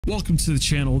Welcome to the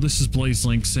channel. This is Blaze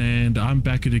Links and I'm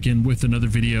back again with another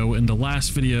video. In the last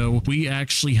video, we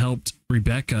actually helped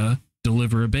Rebecca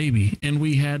deliver a baby and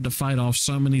we had to fight off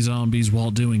so many zombies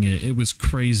while doing it. It was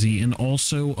crazy. And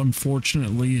also,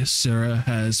 unfortunately, Sarah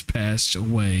has passed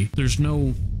away. There's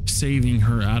no saving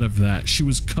her out of that. She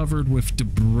was covered with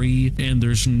debris and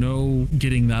there's no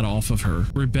getting that off of her.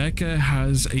 Rebecca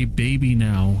has a baby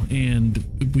now and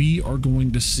we are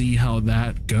going to see how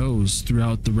that goes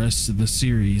throughout the rest of the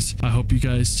series. I hope you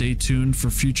guys stay tuned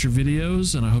for future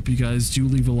videos and I hope you guys do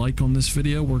leave a like on this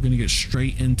video. We're going to get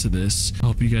straight into this. I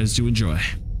hope you guys do enjoy.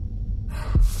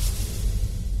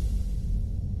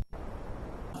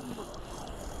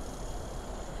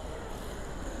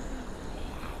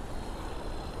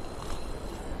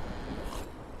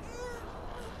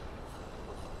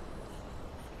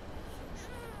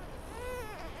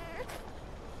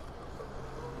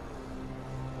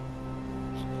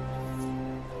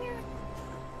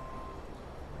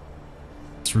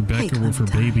 It's Rebecca with her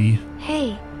baby.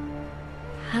 Hey,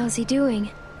 how's he doing?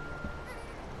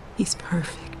 He's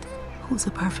perfect. Who's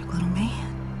a perfect little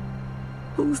man?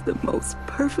 Who's the most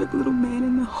perfect little man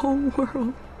in the whole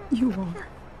world? You are.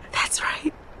 That's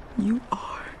right. You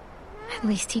are. At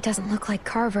least he doesn't look like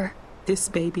Carver. This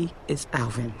baby is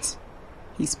Alvin's.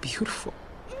 He's beautiful.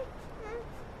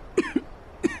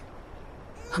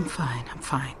 I'm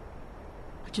fine.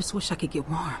 I just wish I could get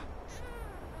warm.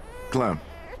 Clem,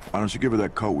 why don't you give her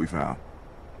that coat we found?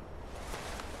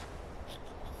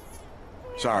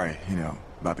 Sorry,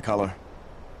 about the color.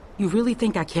 You really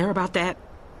think I care about that?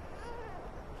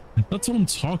 That's what I'm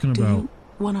talking Do about. you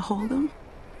want to hold him?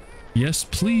 Yes,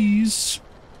 please.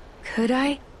 Could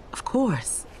I? Of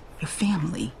course. Your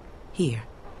family. Here.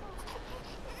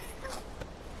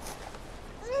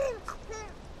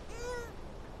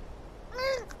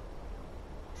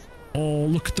 Oh,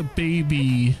 look at the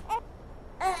baby.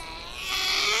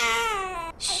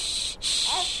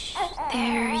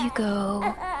 There you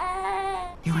go.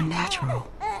 You're a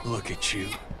natural. Look at you,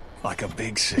 like a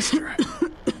big sister.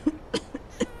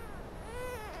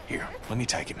 Here, let me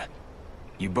take him.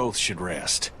 You both should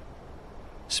rest.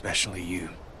 Especially you.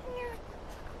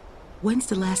 When's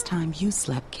the last time you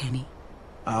slept, Kenny?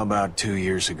 About 2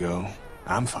 years ago.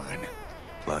 I'm fine.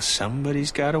 Plus,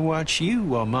 somebody's gotta watch you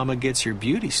while Mama gets her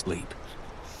beauty sleep.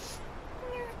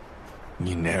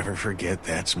 You never forget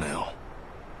that smell.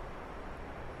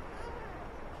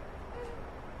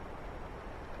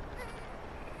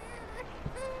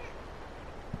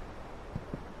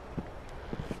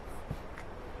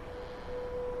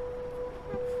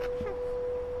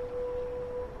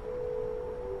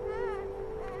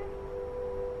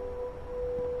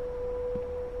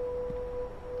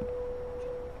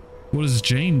 What is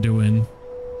Jane doing?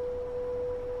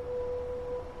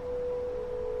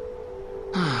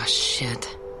 Oh, shit.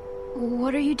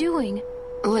 What are you doing?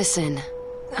 Listen,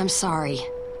 I'm sorry.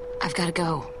 I've gotta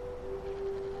go.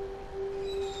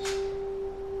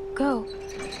 Go.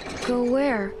 Go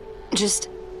where? Just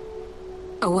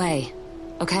away,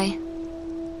 okay?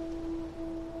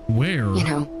 Where? You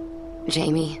know,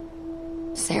 Jamie,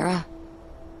 Sarah.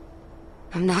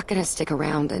 I'm not gonna stick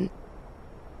around and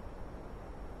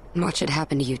watch it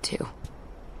happen to you too.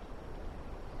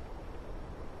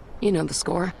 You know the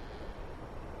score.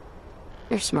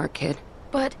 You're a smart kid.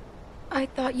 But I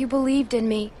thought you believed in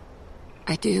me.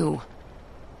 I do.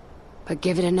 But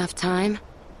give it enough time,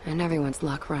 and everyone's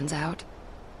luck runs out.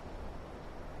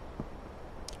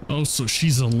 Oh, so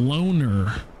she's a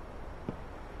loner.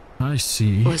 I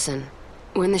see. Listen,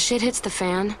 when the shit hits the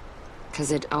fan,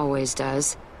 'cause it always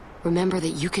does, remember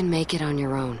that you can make it on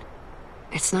your own.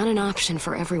 It's not an option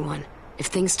for everyone. If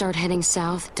things start heading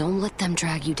south, don't let them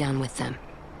drag you down with them.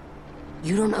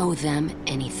 You don't owe them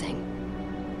anything.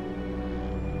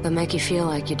 They'll make you feel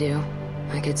like you do,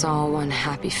 like it's all one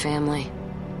happy family.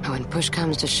 And when push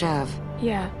comes to shove...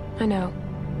 Yeah, I know.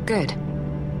 Good.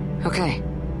 Okay.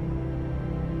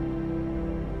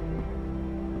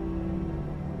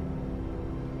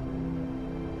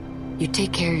 You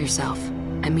take care of yourself.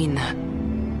 I mean that.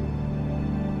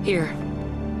 Here.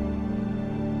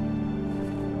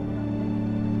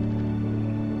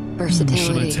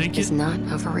 Versatility take is it? not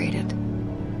overrated.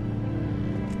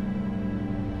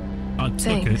 I took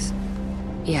Thanks. it.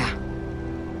 Yeah.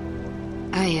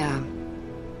 I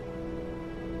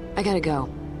gotta go.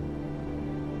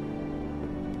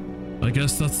 I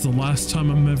guess that's the last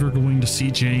time I'm ever going to see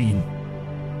Jane.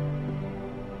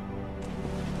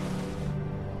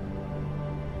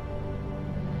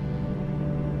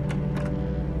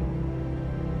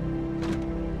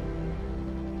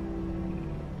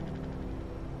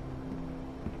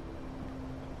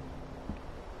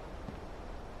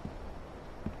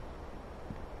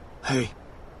 Hey,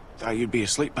 thought you'd be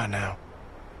asleep by now.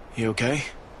 You okay?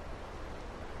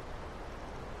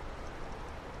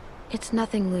 It's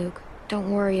nothing, Luke.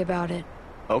 Don't worry about it.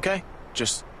 Okay,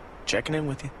 just checking in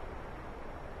with you.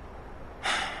 The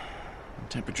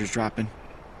temperature's dropping.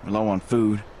 We're low on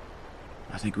food.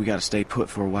 I think we gotta stay put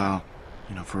for a while,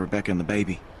 you know, for Rebecca and the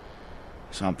baby.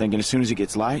 So I'm thinking as soon as it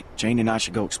gets light, Jane and I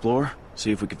should go explore,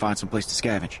 see if we can find some place to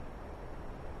scavenge.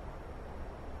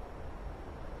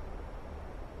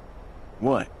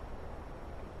 What?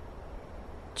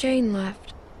 Jane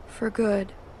left. For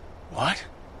good. What?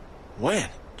 When?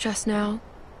 Just now.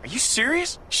 Are you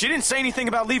serious? She didn't say anything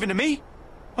about leaving to me?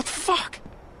 What the fuck?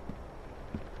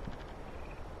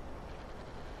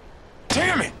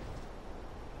 Damn it!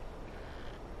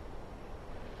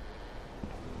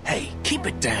 Hey, keep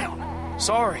it down.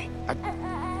 Sorry.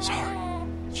 Sorry.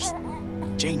 Just...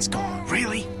 Jane's gone.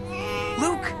 Really?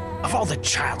 Luke? Of all the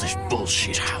childish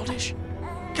bullshit. Childish?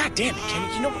 God damn it,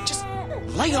 Kenny. You know what? Just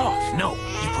lay off. No,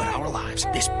 you put our lives,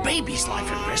 this baby's life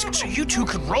at risk, so you two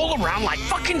could roll around like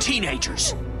fucking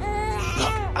teenagers.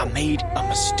 Look, I made a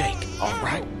mistake, all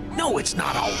right? No, it's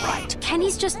not all right.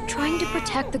 Kenny's just trying to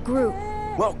protect the group.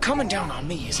 Well, coming down on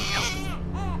me isn't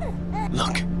helping.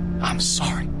 Look, I'm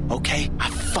sorry, okay? I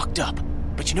fucked up.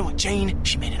 But you know what, Jane?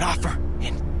 She made an offer,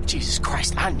 and Jesus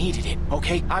Christ, I needed it,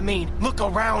 okay? I mean, look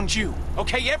around you,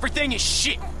 okay? Everything is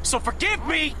shit. So forgive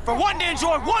me for wanting to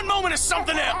enjoy one moment of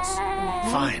something else.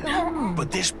 Fine,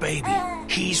 but this baby,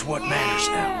 he's what matters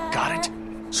now. Got it?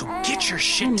 So get your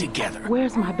shit together.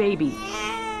 Where's my baby?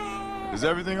 Is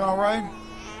everything all right?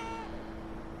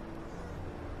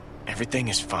 Everything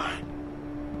is fine.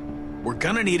 We're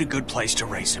gonna need a good place to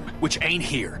raise him, which ain't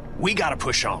here. We gotta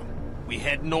push on. We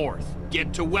head north,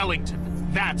 get to Wellington.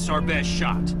 That's our best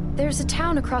shot. There's a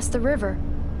town across the river.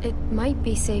 It might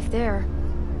be safe there.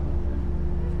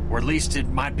 Or at least it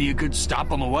might be a good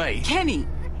stop on the way. Kenny!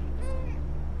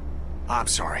 I'm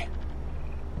sorry.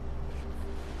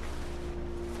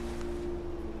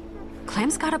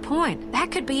 Clem's got a point. That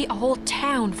could be a whole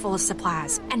town full of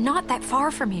supplies, and not that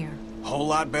far from here. Whole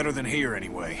lot better than here,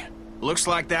 anyway. Looks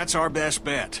like that's our best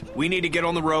bet. We need to get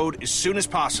on the road as soon as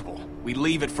possible. We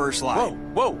leave at first light.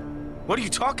 Whoa! What are you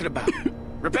talking about?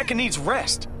 Rebecca needs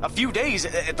rest. A few days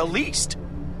at the least.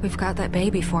 We've got that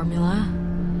baby formula.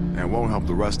 And won't help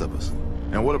the rest of us.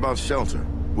 And what about shelter?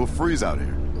 We'll freeze out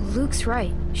here. Luke's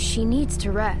right. She needs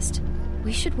to rest.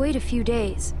 We should wait a few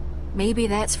days. Maybe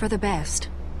that's for the best.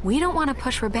 We don't want to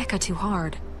push Rebecca too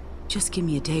hard. Just give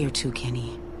me a day or two,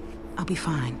 Kenny. I'll be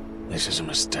fine. This is a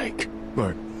mistake.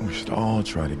 Look, we should all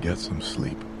try to get some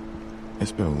sleep.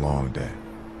 It's been a long day.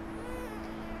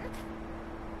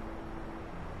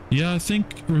 Yeah, I think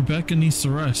Rebecca needs to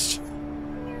rest.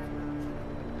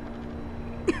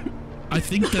 I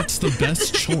think that's the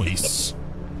best choice.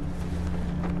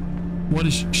 What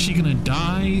is she gonna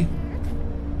die?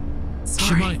 Sorry.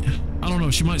 She might, I don't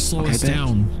know, she might slow us babe.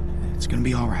 down It's gonna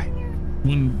be all right.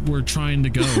 when we're trying to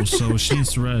go, so she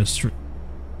needs to rest.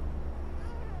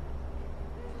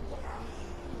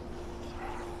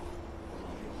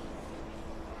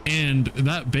 And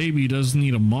that baby does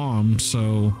need a mom,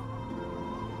 so...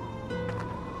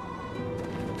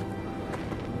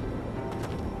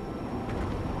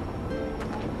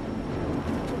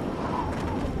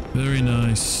 Very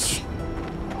nice.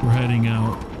 We're heading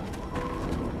out.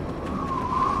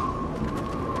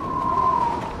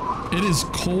 It is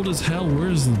cold as hell. Where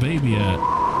is the baby at?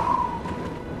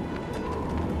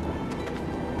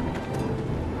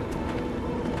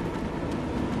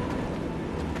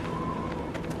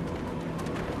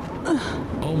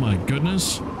 Oh my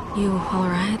goodness. You all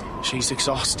right? She's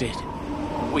exhausted.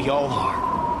 We all are.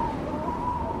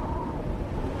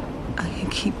 I can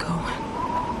keep going.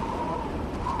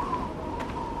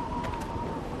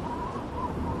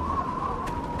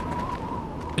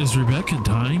 Is Rebecca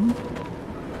dying?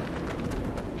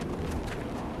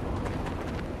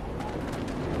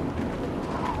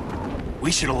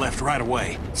 We should have left right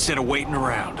away, instead of waiting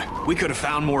around. We could have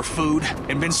found more food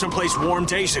and been someplace warm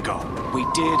days ago. We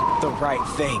did the right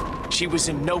thing. She was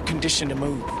in no condition to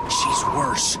move. She's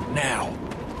worse now.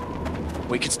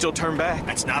 We could still turn back.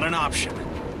 That's not an option.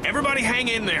 Everybody hang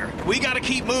in there. We gotta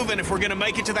keep moving if we're gonna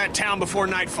make it to that town before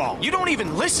nightfall. You don't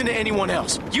even listen to anyone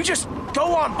else. You just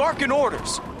go on barking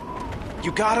orders.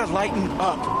 You gotta lighten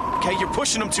up, okay? You're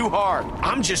pushing them too hard.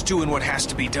 I'm just doing what has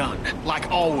to be done,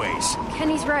 like always.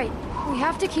 Kenny's right. We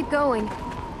have to keep going.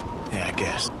 Yeah, I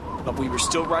guess. But we were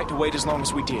still right to wait as long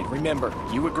as we did. Remember,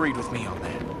 you agreed with me on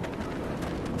that.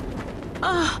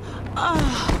 Oh,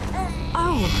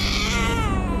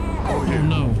 here. Oh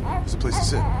no. It's a place to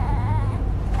sit.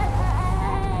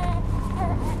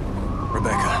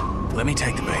 Rebecca, Let me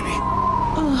take the baby.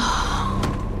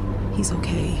 He's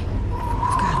okay.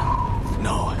 I've got him.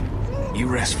 No, you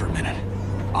rest for a minute.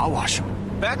 I'll wash him.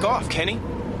 Back off, Kenny.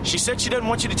 She said she doesn't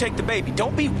want you to take the baby.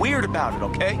 Don't be weird about it,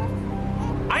 okay?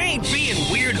 I ain't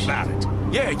being weird about it.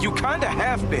 Yeah, you kinda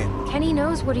have been. Kenny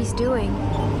knows what he's doing.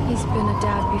 He's been a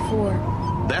dad before.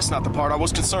 That's not the part I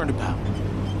was concerned about.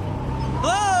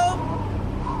 Hello?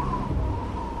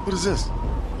 What is this?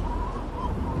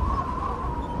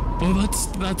 Oh,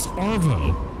 that's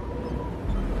Arvo.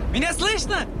 Меня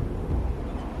слышно?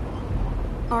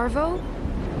 Arvo?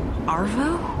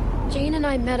 Arvo? Jane and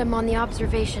I met him on the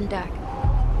observation deck.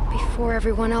 Before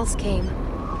everyone else came.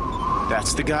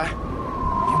 That's the guy?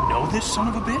 You know this son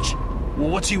of a bitch? Well,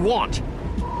 what's he want?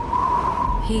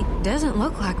 He doesn't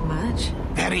look like much.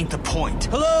 That ain't the point.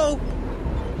 Hello?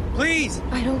 Please.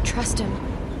 I don't trust him.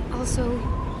 Also,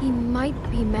 he might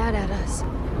be mad at us.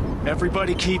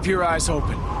 Everybody keep your eyes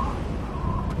open.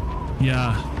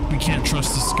 Yeah, we can't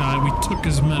trust this guy. We took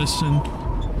his medicine.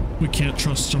 We can't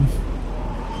trust him.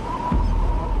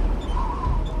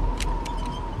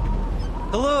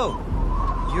 Hello.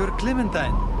 You're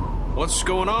Clementine. What's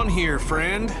going on here,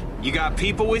 friend? You got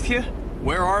people with you?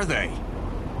 Where are they?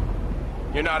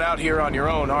 You're not out here on your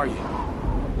own, are you?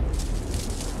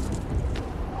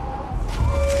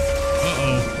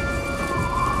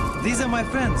 Uh-oh. These are my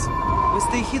friends. We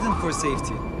stay hidden for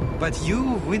safety. But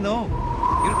you, we know.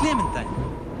 You're Clementine.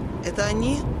 Это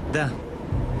они? Да,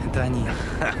 это они.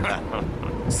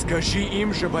 Скажи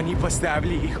им, чтобы они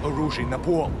поставили их оружие на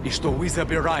пол, и что мы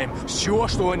забираем все,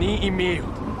 что они имеют.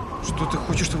 Что ты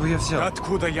хочешь, чтобы я взял?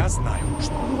 Откуда я знаю?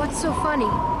 What's so funny?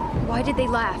 Why did they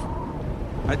laugh?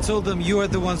 I told them you are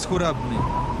the ones who robbed me.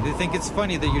 They think it's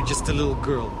funny that you're just a little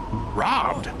girl.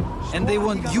 Robbed? And they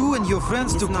want you and your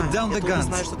friends to put down the guns,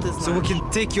 знаю, что ты so we знаешь. can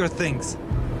take your things.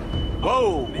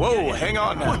 Whoa, hang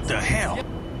on now. What the hell?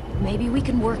 Maybe we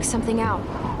can work something out.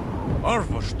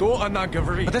 Арва, что она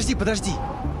говорит? Подожди.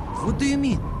 What do you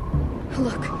mean?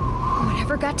 Look,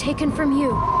 whatever got taken from you,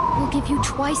 we'll give you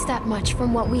twice that much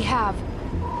from what we have.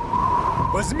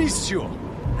 Возьми все.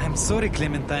 I'm sorry,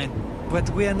 Clementine, but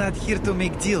we are not here to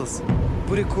make deals.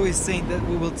 Buriko is saying that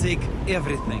we will take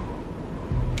everything.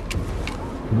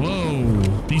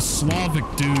 Whoa, these Slavic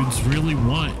dudes really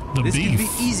want the This beef. can be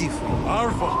easy for you.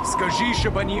 Арва, скажи,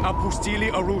 чтобы они опустили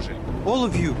оружие. All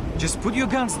of you, just put your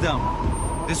guns down.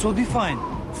 This will be fine.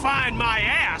 Find my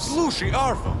ass! Слушай,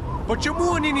 Арва,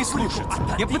 почему они не слушаются?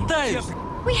 Я пытаюсь.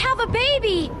 We have a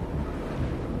baby!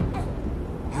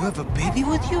 You have a baby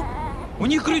with you? У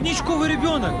них грудничковый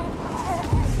ребенок.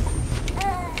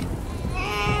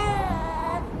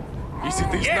 Если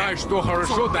ты знаешь, что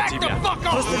хорошо для тебя,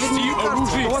 опусти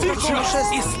оружие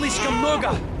сейчас. Is слишком много!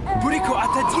 Buriko,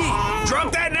 отойди!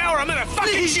 Drop that now or I'm gonna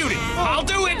fucking shoot it! I'll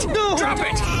do it! No. Drop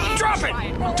it! Drop it!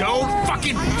 Don't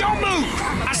move!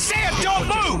 I said don't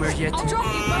move!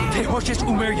 Ты хочешь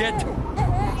умереть?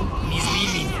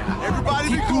 Извини меня.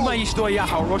 Ты думаешь, что я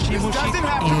хороший мужчина?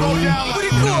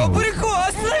 Бурiko,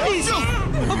 остановись!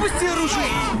 Опусти оружие!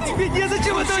 Тебе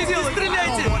незачем этого делать!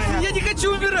 Стреляйте! Я не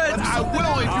хочу умирать! I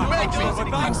will if you make me.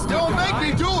 Don't make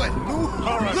me do it.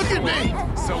 Look at me.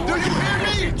 Do you hear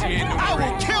me? I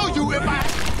will kill you if I...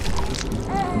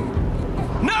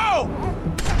 No!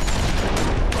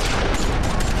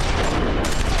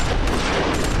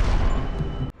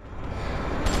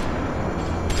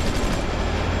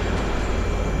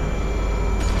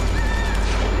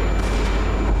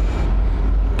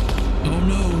 Oh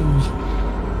no!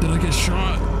 Did I get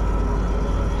shot?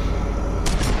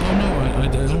 Oh no, I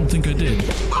don't think I did.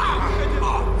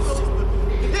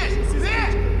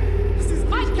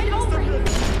 Mike, get over it!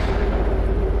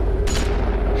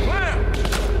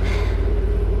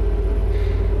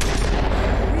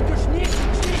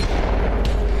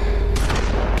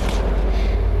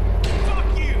 Fuck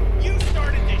you! You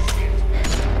started this shit!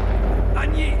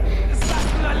 Они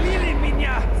застрелили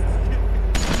меня!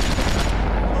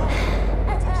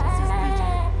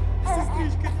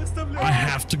 I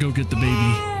have to go get the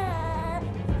baby.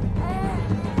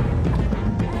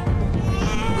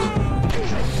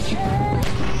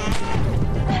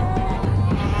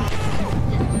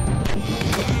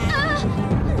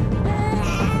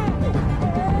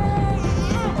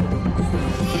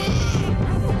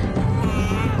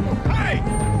 Hey!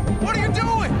 What are you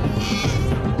doing?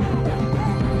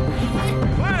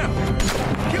 Clem!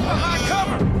 Get behind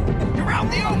cover! You're out in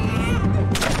the open!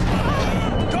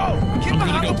 Go! Get I'm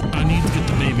behind gonna go. I need to get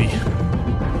the baby.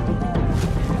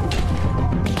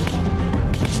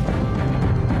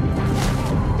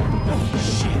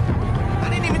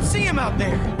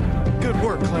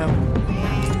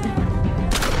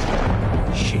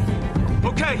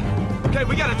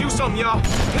 Do something, y'all.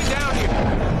 Get down here.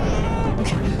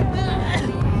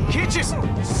 Can't just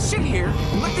sit here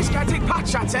and let this guy take pot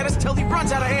shots at us till he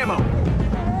runs out of ammo.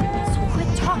 So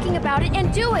quit talking about it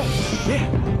and do it!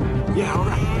 Yeah, all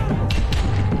right.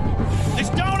 This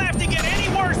don't have to get any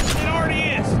worse than it already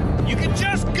is. You can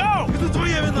just go. Это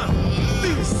твоя вина.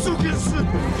 Ты сукин сын.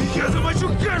 Я замочу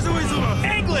каждого из вас.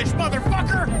 English,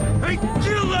 motherfucker. I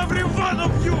kill every one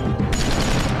of you.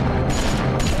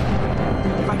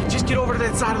 If I can just get over to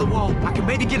that side of the wall, I can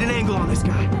maybe get an angle on this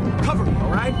guy. Cover me,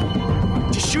 all right?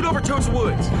 Just shoot over towards the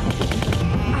woods.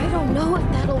 I don't know if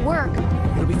that'll work.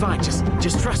 It'll be fine. Just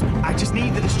trust me. I just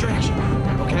need the distraction.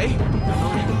 Okay?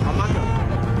 All right. On my go.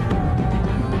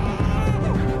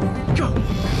 Go.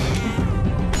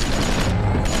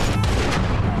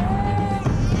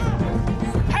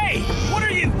 Hey, what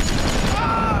are you?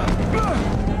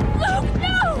 Luke,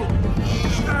 no!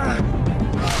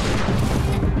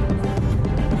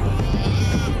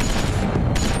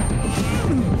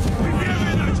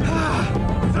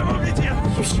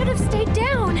 You should have stayed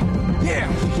down. Yeah,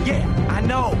 I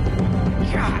know.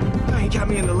 God, he got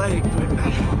me in the leg, but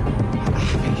I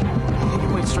think it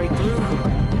went straight through.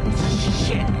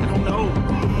 Shit, I don't know.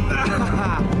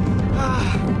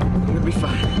 I'm gonna be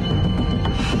fine.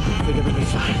 I think I'm gonna be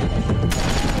fine.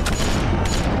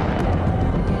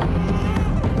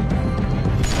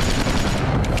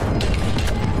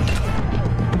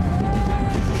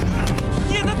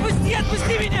 Нет,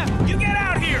 отпусти меня! You get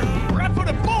out here, or I put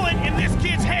a bullet in this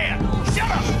kid's head. Shut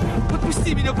up!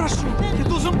 Отпусти меня, прошу! Я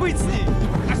должен быть с ней!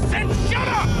 I said shut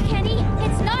up! Kenny,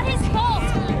 it's not his fault.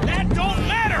 That don't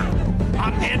matter.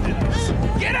 I'm ending this.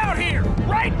 Get out here,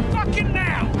 right fucking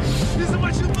now! Ты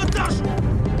замочил Наташу!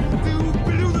 Ты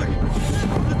ублюдок!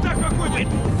 Ты так какой-то!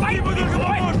 Fight me, boy!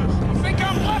 You think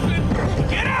I'm bluffing?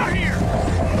 Get out here!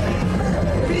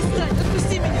 Перестань,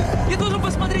 отпусти меня! Я должен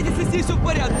посмотреть, если здесь все в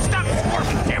порядке! Stop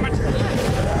squirming, damn it!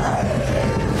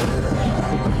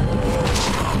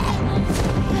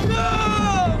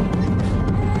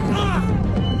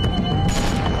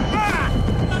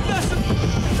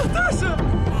 Наташа!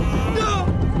 No!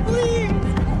 Please!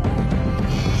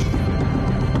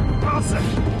 Пался!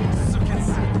 Сукин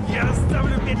сын! Я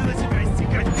оставлю медленно тебя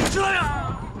истекать! Человек!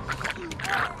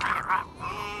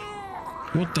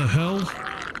 What the hell?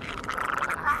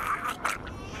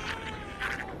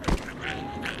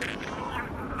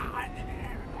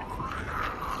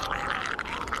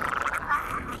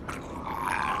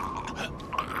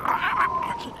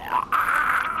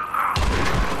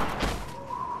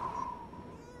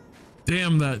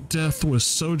 Damn, that death was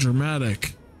so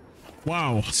dramatic.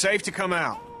 Wow. Safe to come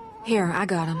out. Here, I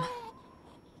got him.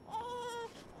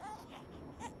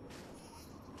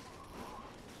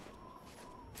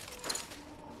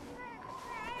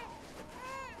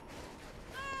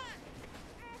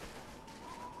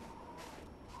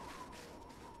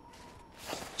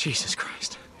 Jesus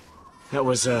Christ. That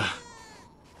was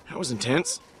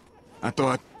intense. I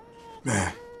thought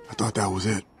that was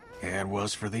it. Yeah, it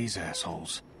was for these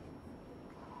assholes.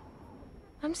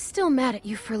 I'm still mad at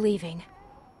you for leaving.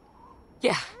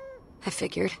 Yeah, I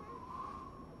figured.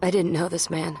 I didn't know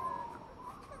this man.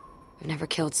 I've never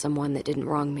killed someone that didn't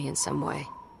wrong me in some way,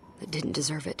 that didn't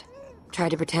deserve it. Tried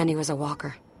to pretend he was a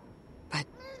walker, but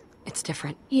it's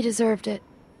different. He deserved it.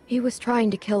 He was trying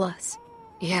to kill us.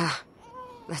 Yeah,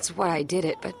 that's why I did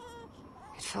it, but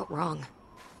it felt wrong.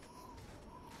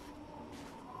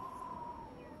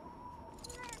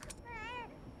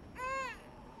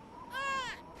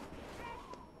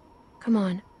 Come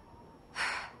on.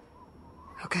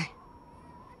 Okay.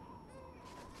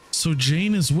 So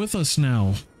Jane is with us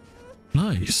now.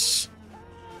 Nice.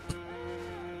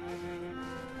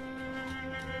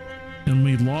 And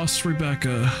we lost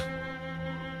Rebecca.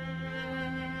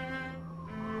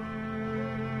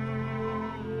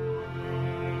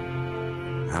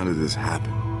 How did this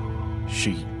happen?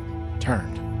 She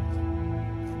turned.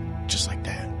 Just like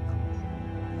that.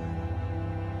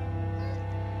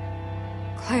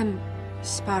 Clem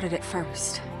spotted it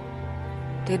first.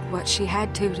 Did what she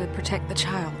had to protect the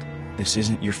child. This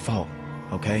isn't your fault,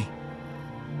 okay?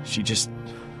 She just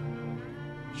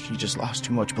lost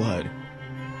too much blood.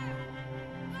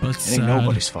 That's It ain't sad.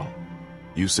 nobody's fault.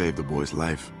 You saved the boy's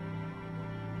life.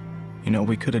 You know,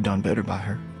 we could have done better by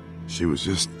her. She was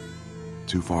just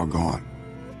too far gone.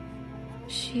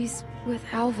 She's with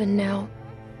Alvin now.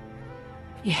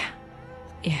 Yeah,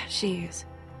 she is.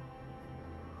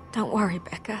 Don't worry,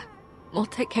 Becca. We'll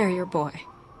take care of your boy.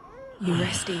 You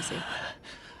rest easy.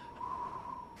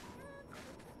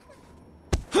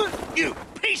 You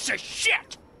piece of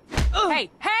shit!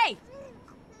 Hey!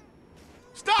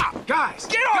 Stop! Guys!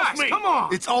 Get off me! Come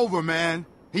on! It's over, man.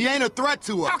 He ain't a threat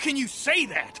to us. How can you say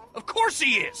that? Of course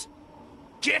he is.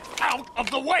 Get out of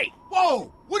the way.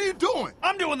 Whoa, what are you doing?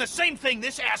 I'm doing the same thing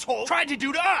this asshole tried to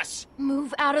do to us.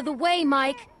 Move out of the way,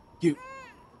 Mike.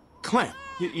 Clem,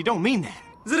 you don't mean that.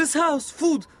 There is house,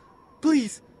 food.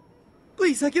 Please.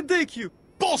 Please, I can take you.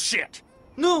 Bullshit.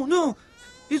 No.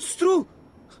 It's true.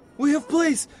 We have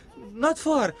place. Not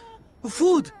far.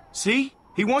 Food. See?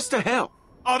 He wants to help.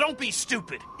 Oh, don't be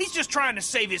stupid. He's just trying to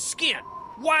save his skin.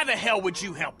 Why the hell would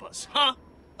you help us, huh?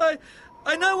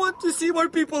 I now want to see more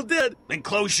people dead. Then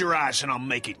close your eyes and I'll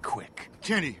make it quick.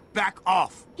 Kenny, back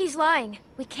off. He's lying.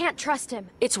 We can't trust him.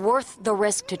 It's worth the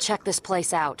risk to check this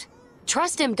place out.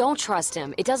 Trust him, don't trust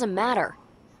him. It doesn't matter.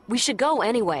 We should go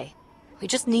anyway. We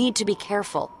just need to be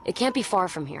careful. It can't be far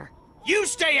from here. You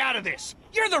stay out of this.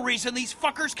 You're the reason these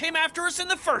fuckers came after us in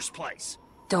the first place.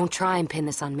 Don't try and pin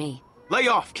this on me. Lay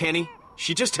off, Kenny.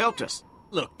 She just helped us.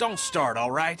 Look, don't start,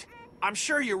 all right? I'm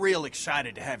sure you're real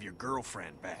excited to have your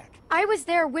girlfriend back. I was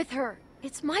there with her.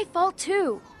 It's my fault,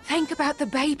 too. Think about the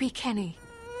baby, Kenny.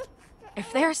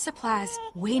 If there's supplies,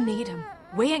 we need them.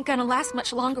 We ain't gonna last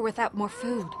much longer without more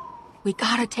food. We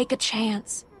gotta take a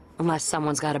chance. Unless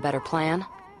someone's got a better plan.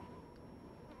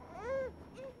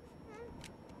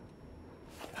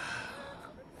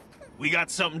 We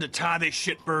got something to tie this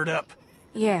shitbird up?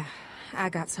 Yeah, I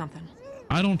got something.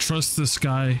 I don't trust this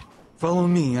guy. Follow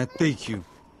me, I take you.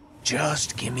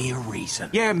 Just give me a reason.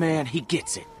 Yeah, man, he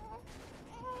gets it.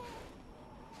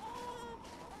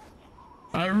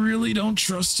 I really don't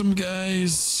trust him,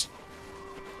 guys.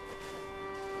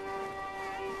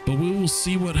 But we will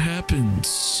see what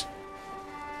happens.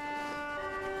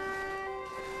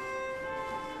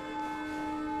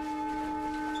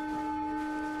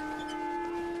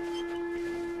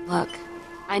 Look,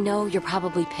 I know you're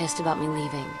probably pissed about me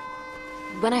leaving.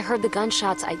 When I heard the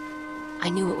gunshots, I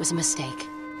knew it was a mistake.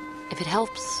 If it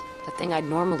helps, the thing I'd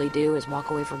normally do is walk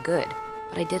away for good,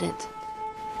 but I didn't.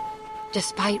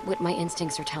 Despite what my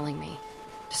instincts are telling me,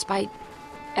 despite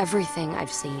everything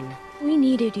I've seen. We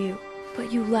needed you,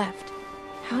 but you left.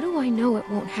 How do I know it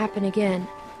won't happen again?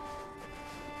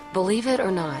 Believe it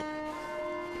or not,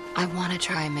 I want to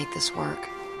try and make this work.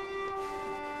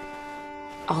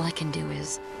 All I can do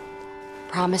is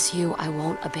promise you I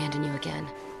won't abandon you again.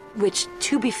 Which,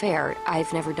 to be fair,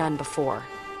 I've never done before.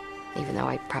 Even though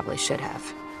I probably should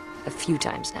have. A few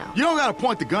times now. You don't gotta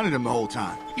point the gun at him the whole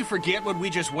time. You forget what we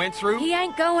just went through? He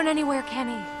ain't going anywhere,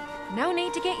 Kenny. No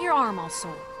need to get your arm all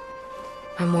sore.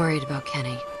 I'm worried about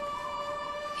Kenny.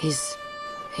 He's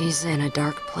in a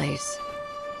dark place.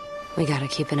 We gotta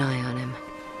keep an eye on him.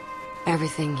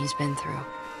 Everything he's been through.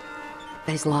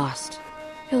 He's lost.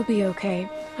 He'll be okay.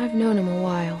 I've known him a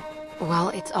while. Well,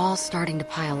 it's all starting to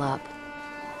pile up.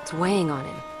 It's weighing on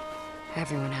him.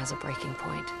 Everyone has a breaking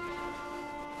point.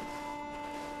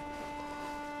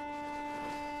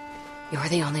 You're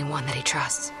the only one that he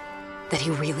trusts. That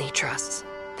he really trusts.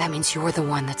 That means you're the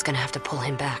one that's gonna have to pull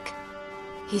him back.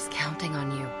 He's counting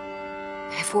on you.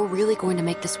 If we're really going to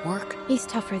make this work... He's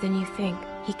tougher than you think.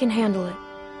 He can handle it.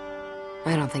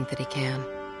 I don't think that he can.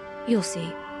 You'll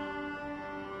see.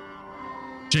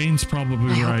 Jane's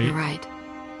probably I hope right. you're right.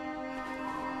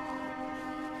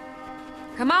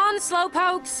 Come on,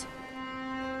 slowpokes!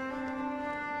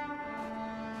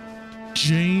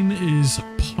 Jane is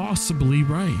possibly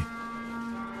right.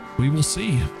 We will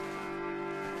see.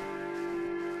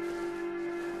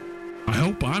 I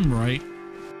hope I'm right.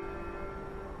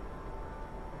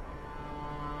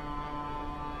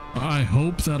 I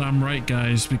hope that I'm right,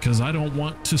 guys, because I don't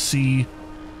want to see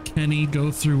Kenny go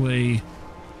through a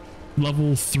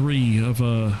level 3 of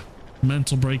a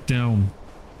mental breakdown.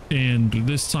 And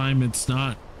this time it's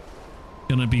not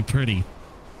gonna be pretty.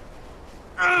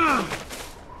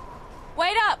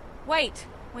 Wait up! Wait.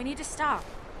 We need to stop.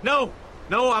 No,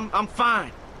 I'm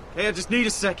fine. Hey, I just need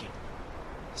a second.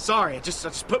 Sorry, I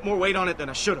just put more weight on it than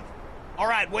I should have. All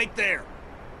right, wait there.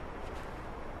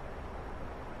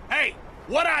 Hey,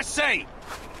 what'd I say?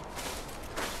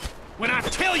 When I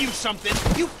tell you something,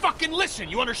 you fucking listen,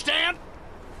 you understand?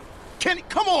 Kenny,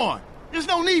 come on! There's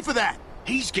no need for that!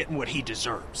 He's getting what he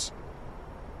deserves.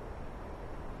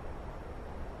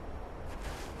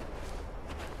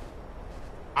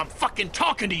 I'm fucking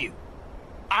talking to you.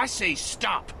 I say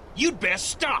stop. You'd best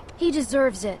stop. He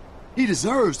deserves it. He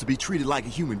deserves to be treated like a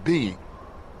human being.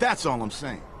 That's all I'm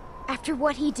saying. After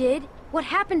what he did, what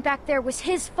happened back there was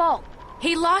his fault.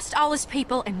 He lost all his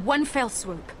people in one fell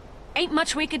swoop. Ain't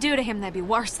much we could do to him that'd be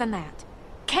worse than that.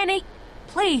 Kenny,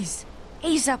 please,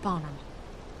 ease up on him.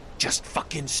 Just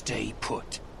fucking stay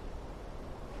put.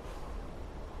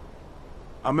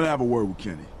 I'm gonna have a word with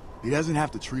Kenny. He doesn't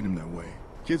have to treat him that way.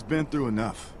 Kid's been through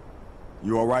enough.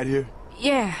 You all right here?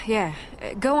 Yeah.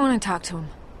 Go on and talk to him.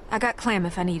 I got Clem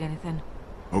if I need anything.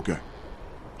 Okay.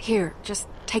 Here, just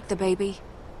take the baby.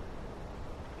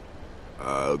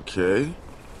 Okay.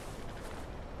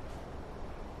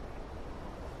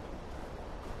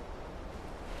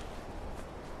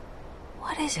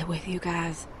 What is it with you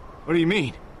guys? What do you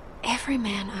mean? Every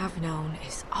man I've known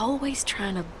is always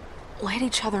trying to let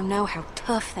each other know how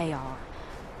tough they are.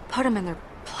 Put them in their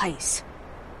place.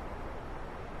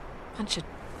 Bunch of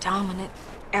dominant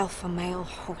alpha male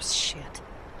horse shit.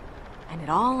 And it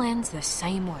all ends the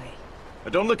same way.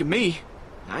 But don't look at me.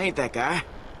 I ain't that guy.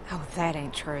 Oh, that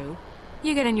ain't true.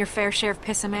 You get in your fair share of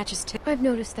pissing matches too. I've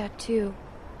noticed that too.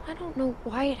 I don't know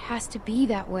why it has to be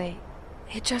that way.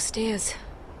 It just is.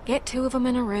 Get two of them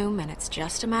in a room and it's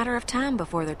just a matter of time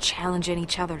before they're challenging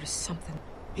each other to something.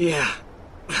 Yeah.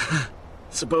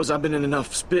 Suppose I've been in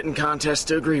enough spitting contests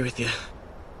to agree with you.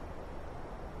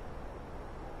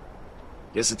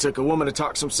 Guess it took a woman to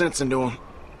talk some sense into him.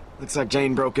 Looks like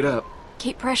Jane broke it up.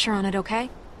 Keep pressure on it, okay?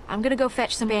 I'm gonna go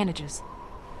fetch some bandages.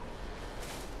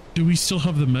 Do we still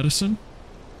have the medicine?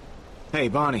 Hey,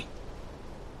 Bonnie.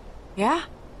 Yeah?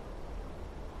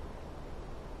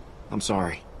 I'm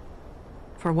sorry.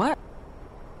 For what?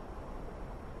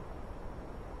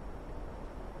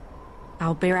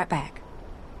 I'll be right back.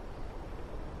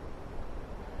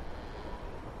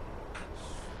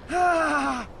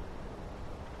 Ah!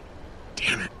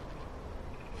 Damn it.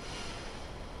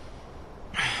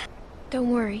 Don't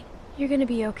worry. You're gonna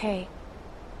be okay.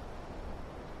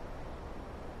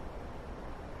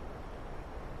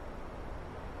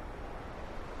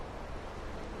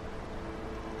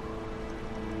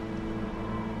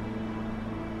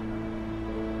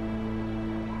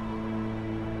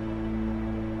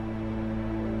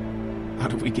 How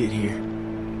did we get here?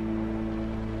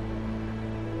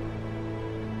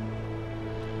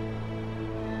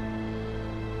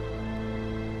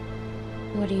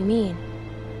 What do you mean?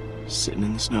 Sitting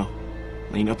in the snow,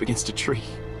 leaned up against a tree,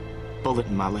 bullet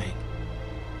in my leg.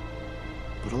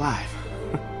 But alive.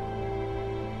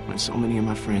 When so many of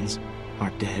my friends are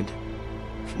dead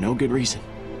for no good reason,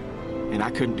 and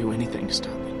I couldn't do anything to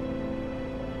stop it.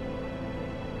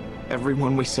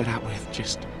 Everyone we set out with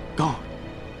just gone.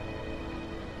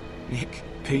 Nick,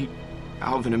 Pete,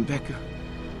 Alvin and Becca,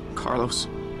 Carlos,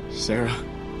 Sarah,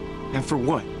 and for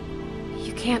what?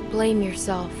 You can't blame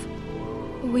yourself.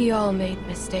 We all made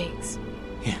mistakes.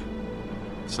 Yeah,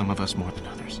 some of us more than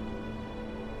others.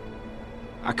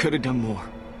 I could have done more,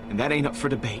 and that ain't up for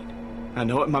debate. I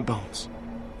know it in my bones,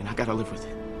 and I gotta live with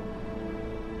it.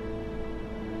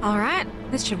 All right,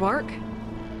 this should work.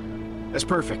 That's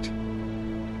perfect.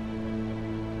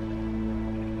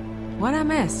 What'd I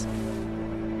miss?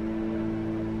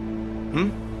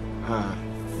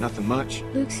 Nothing much.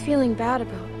 Luke's feeling bad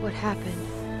about what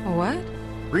happened. What?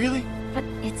 Really? But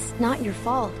it's not your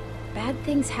fault. Bad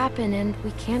things happen and we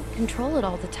can't control it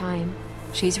all the time.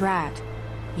 She's right.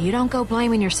 You don't go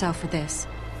blaming yourself for this.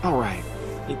 All right.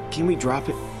 Can we drop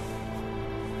it?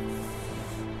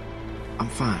 I'm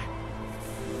fine.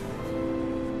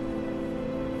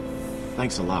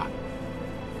 Thanks a lot.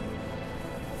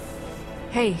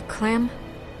 Hey, Clem.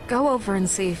 Go over and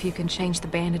see if you can change the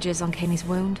bandages on Kenny's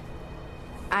wound.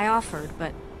 I offered,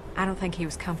 but I don't think he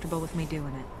was comfortable with me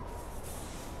doing it.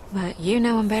 But you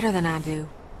know him better than I do.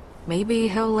 Maybe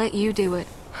he'll let you do it.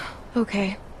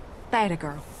 Okay. That a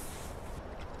girl.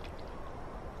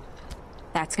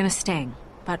 That's gonna sting,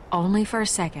 but only for a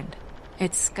second.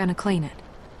 It's gonna clean it.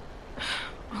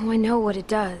 Oh, I know what it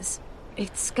does.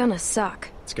 It's gonna suck.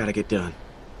 It's gotta get done.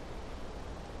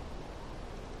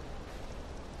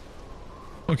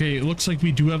 Okay, it looks like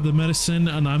we do have the medicine,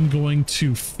 and I'm going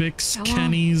to fix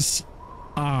Kenny's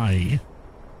eye.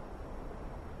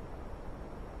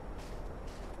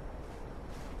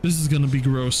 This is gonna be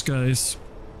gross, guys.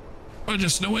 I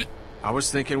just know it. I was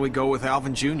thinking we'd go with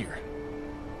Alvin Jr.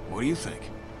 What do you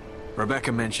think?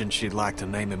 Rebecca mentioned she'd like to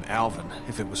name him Alvin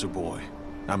if it was a boy.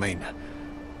 I mean,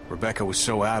 Rebecca was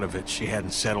so out of it she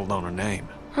hadn't settled on her name.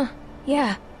 Huh,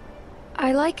 yeah.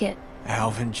 I like it.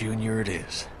 Alvin Jr. it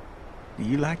is. Do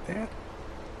you like that?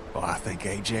 Well, I think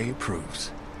AJ approves.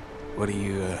 What do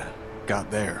you,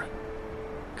 got there?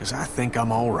 'Cause I think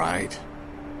I'm all right.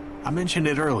 I mentioned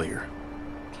it earlier.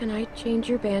 Can I change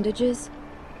your bandages?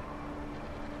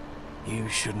 You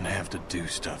shouldn't have to do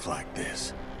stuff like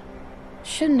this.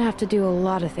 Shouldn't have to do a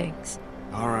lot of things.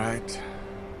 All right.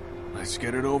 Let's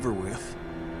get it over with.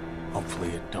 Hopefully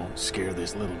it don't scare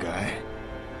this little guy.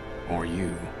 Or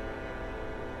you.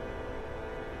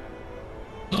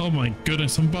 Oh my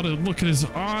goodness, I'm about to look at his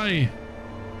eye.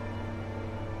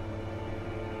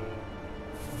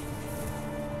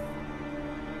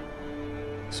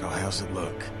 So how's How's it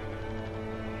look?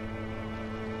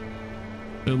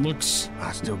 It looks...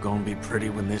 I still gonna be pretty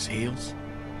when this heals?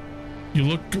 You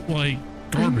look like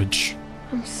garbage.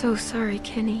 I'm so sorry,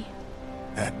 Kenny.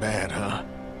 That bad, huh?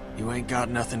 You ain't got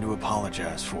nothing to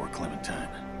apologize for, Clementine.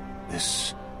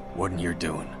 This wasn't your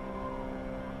doing.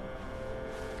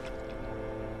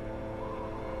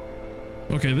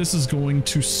 Okay, this is going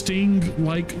to sting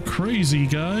like crazy,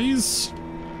 guys.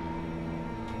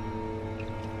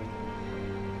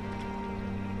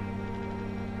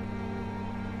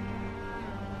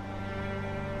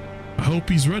 I hope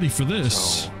he's ready for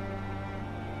this. So,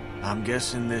 I'm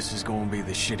guessing this is going to be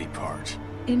the shitty part.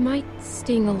 It might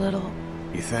sting a little.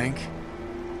 You think?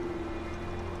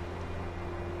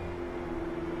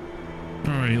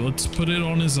 All right, let's put it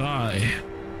on his eye.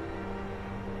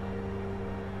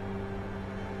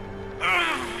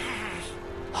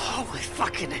 Holy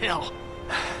fucking hell.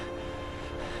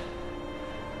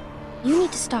 You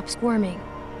need to stop squirming.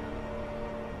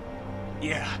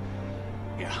 Yeah,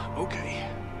 okay.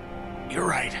 You're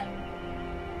right.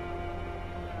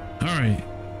 All right.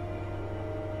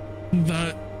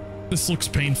 This looks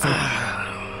painful.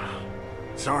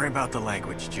 Sorry about the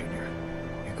language, Junior.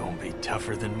 You're gonna be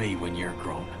tougher than me when you're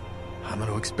grown. I'm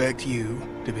gonna expect you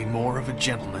to be more of a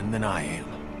gentleman than I am.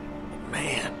 But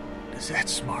man, is that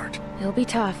smart. He'll be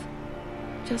tough.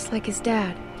 Just like his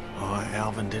dad. Oh,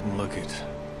 Alvin didn't look it.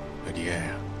 But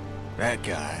yeah, that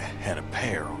guy had a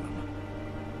pair on him.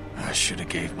 I should have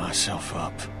gave myself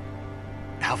up.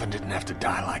 Alvin didn't have to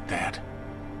die like that.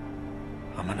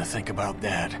 I'm gonna think about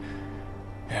that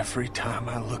every time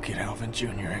I look at Alvin Jr.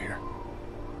 here.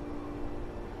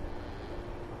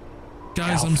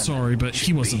 Guys, I'm sorry, but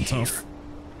he wasn't tough.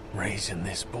 Raising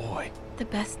this boy. The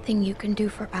best thing you can do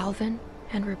for Alvin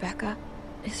and Rebecca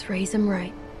is raise him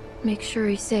right. Make sure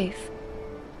he's safe.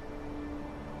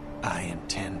 I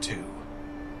intend to.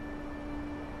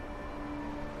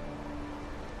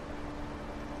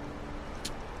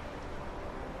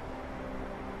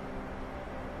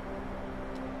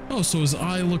 Oh, so his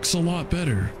eye looks a lot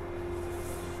better.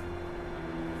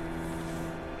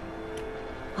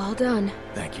 All done.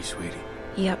 Thank you, sweetie.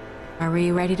 Yep. Are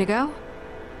we ready to go?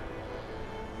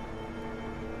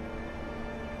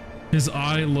 His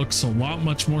eye looks a lot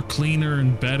much more cleaner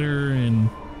and better, and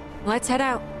Let's head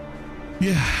out.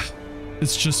 yeah,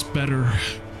 it's just better.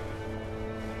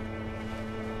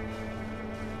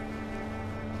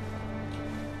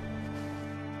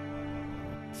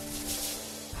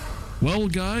 Well,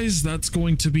 guys, that's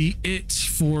going to be it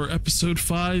for episode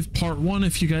 5, part 1.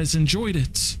 If you guys enjoyed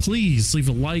it, please leave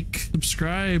a like,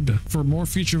 subscribe for more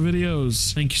future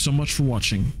videos. Thank you so much for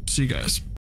watching. See you guys.